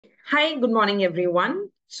Hi, good morning, everyone.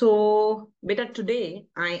 So, beta, today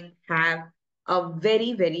I have a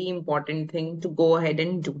very important thing to go ahead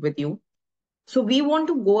and do with you. So, we want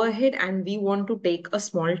to go ahead and we want to take a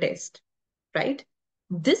small test, right?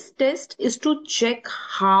 This test is to check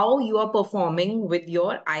how you are performing with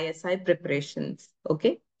your ISI preparations.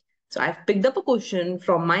 Okay. So, I've picked up a question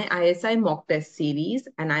from my ISI mock test series,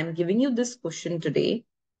 and I'm giving you this question today.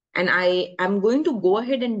 And I am going to go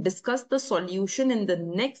ahead and discuss the solution in the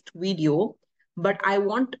next video. But I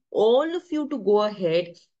want all of you to go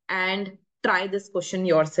ahead and try this question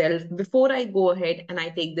yourself before I go ahead and I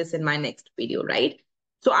take this in my next video, right?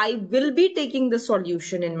 So I will be taking the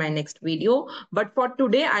solution in my next video, but for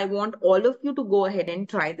today, I want all of you to go ahead and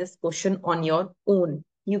try this question on your own.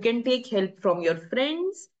 You can take help from your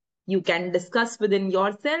friends, you can discuss within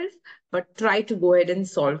yourself, but try to go ahead and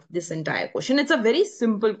solve this entire question. It's a very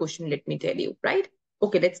simple question, let me tell you, right?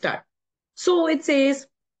 Okay, let's start. So it says,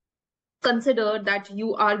 consider that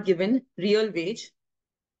you are given real wage,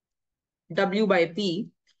 W by P,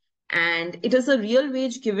 and it is a real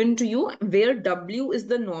wage given to you where W is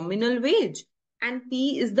the nominal wage and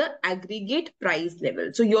P is the aggregate price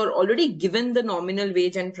level. So you're already given the nominal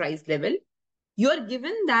wage and price level. You're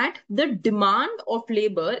given that the demand of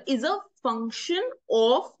labor is a function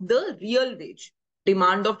of the real wage.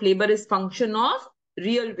 Demand of labor is function of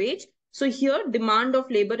real wage. So here demand of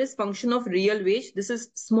labor is function of real wage. This is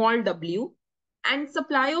small w. And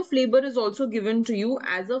supply of labor is also given to you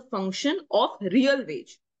as a function of real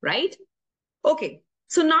wage, right? Okay,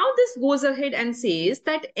 so now this goes ahead and says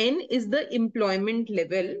that N is the employment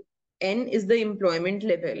level, N is the employment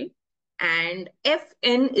level, and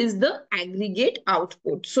Fn is the aggregate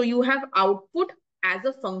output. So you have output as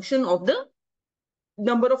a function of the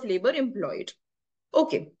number of labor employed.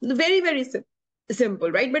 Okay, very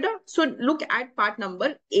simple, right, beta? So look at part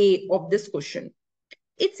number A of this question.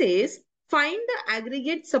 It says, find the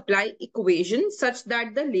aggregate supply equation such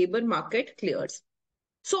that the labor market clears.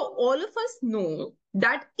 So all of us know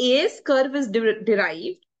that AS curve is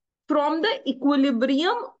derived from the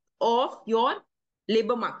equilibrium of your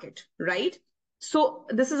labor market, right? So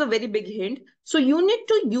this is a very big hint. So you need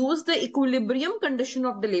to use the equilibrium condition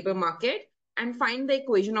of the labor market and find the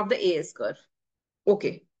equation of the AS curve.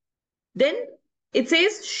 Okay. Then it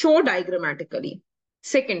says show diagrammatically.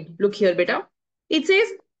 Second, look here, beta. It says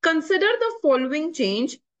consider the following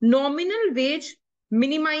change. Nominal wage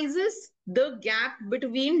minimizes the gap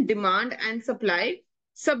between demand and supply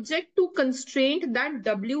subject to constraint that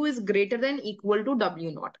W is greater than equal to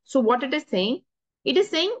W naught. So what it is saying? It is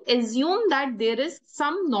saying assume that there is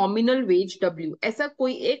some nominal wage W. ऐसा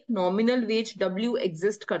कोई एक nominal wage W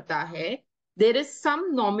exist करता है. There is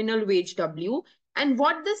some nominal wage W. And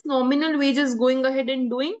what this nominal wage is going ahead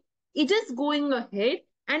and doing? It is going ahead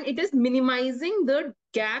and it is minimizing the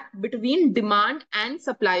gap between demand and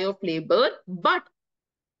supply of labor. But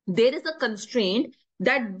there is a constraint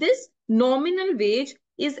that this nominal wage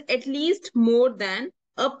is at least more than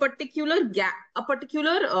a particular gap, a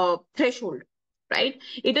particular threshold, right?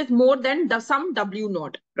 It is more than some W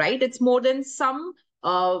naught, right? It's more than some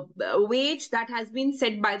wage that has been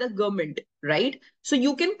set by the government, right? So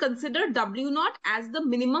you can consider W naught as the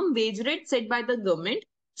minimum wage rate set by the government.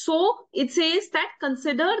 So it says that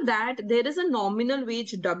consider that there is a nominal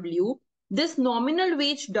wage W. This nominal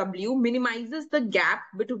wage W minimizes the gap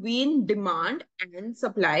between demand and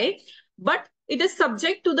supply, but it is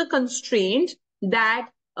subject to the constraint that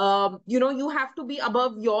you have to be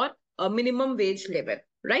above your minimum wage level,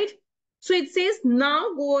 right? So it says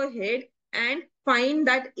now go ahead and find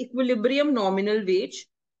that equilibrium nominal wage.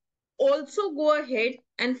 Also go ahead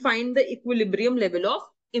and find the equilibrium level of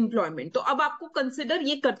employment. तो अब आपको consider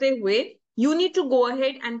ये करते हुए you need to go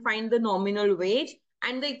ahead and find the nominal wage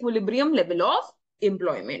and the equilibrium level of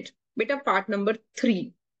employment. Beta, part number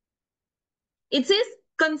 3. It says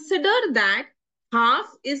consider that half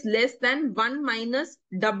is less than 1 minus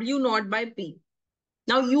W naught by P.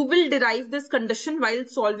 Now you will derive this condition while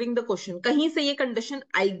solving the question. कहीं से ये condition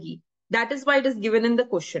आएगी. That is why it is given in the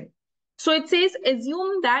question. So it says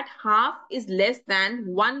assume that half is less than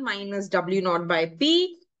 1 minus W naught by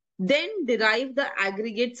P. Then derive the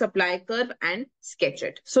aggregate supply curve and sketch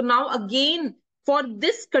it. So now again, for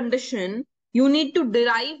this condition, you need to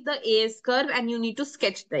derive the AS curve and you need to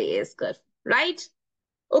sketch the AS curve, right?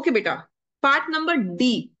 Okay, beta. Part number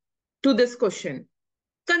D to this question.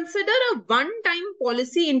 Consider a one-time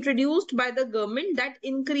policy introduced by the government that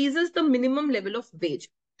increases the minimum level of wage.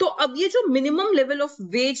 तो अब ये जो minimum level of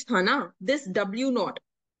wage था ना, this W naught.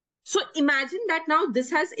 So imagine that now this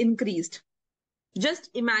has increased. Just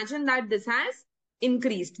imagine that this has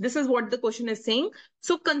increased. This is what the question is saying.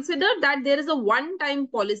 So consider that there is a one-time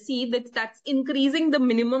policy that's increasing the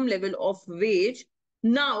minimum level of wage.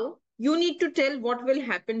 Now you need to tell what will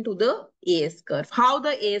happen to the AS curve, how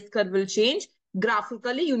the AS curve will change.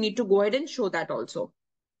 Graphically, you need to go ahead and show that also.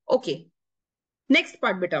 Okay. Next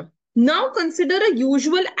part, beta. Now consider a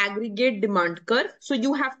usual aggregate demand curve. So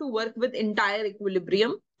you have to work with entire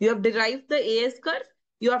equilibrium. You have derived the AS curve.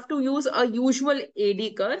 You have to use a usual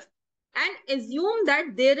AD curve and assume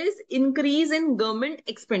that there is increase in government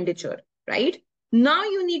expenditure, right? Now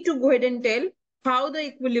you need to go ahead and tell how the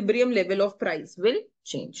equilibrium level of price will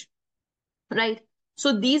change, right?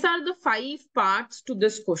 So these are the 5 parts to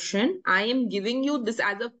this question. I am giving you this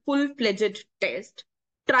as a full-fledged test.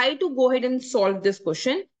 Try to go ahead and solve this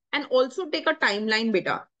question and also take a timeline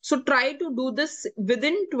beta. So try to do this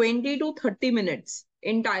within 20 to 30 minutes,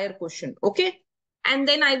 entire question, okay? And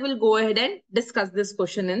then I will go ahead and discuss this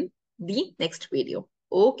question in the next video.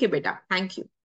 Okay, beta. Thank you.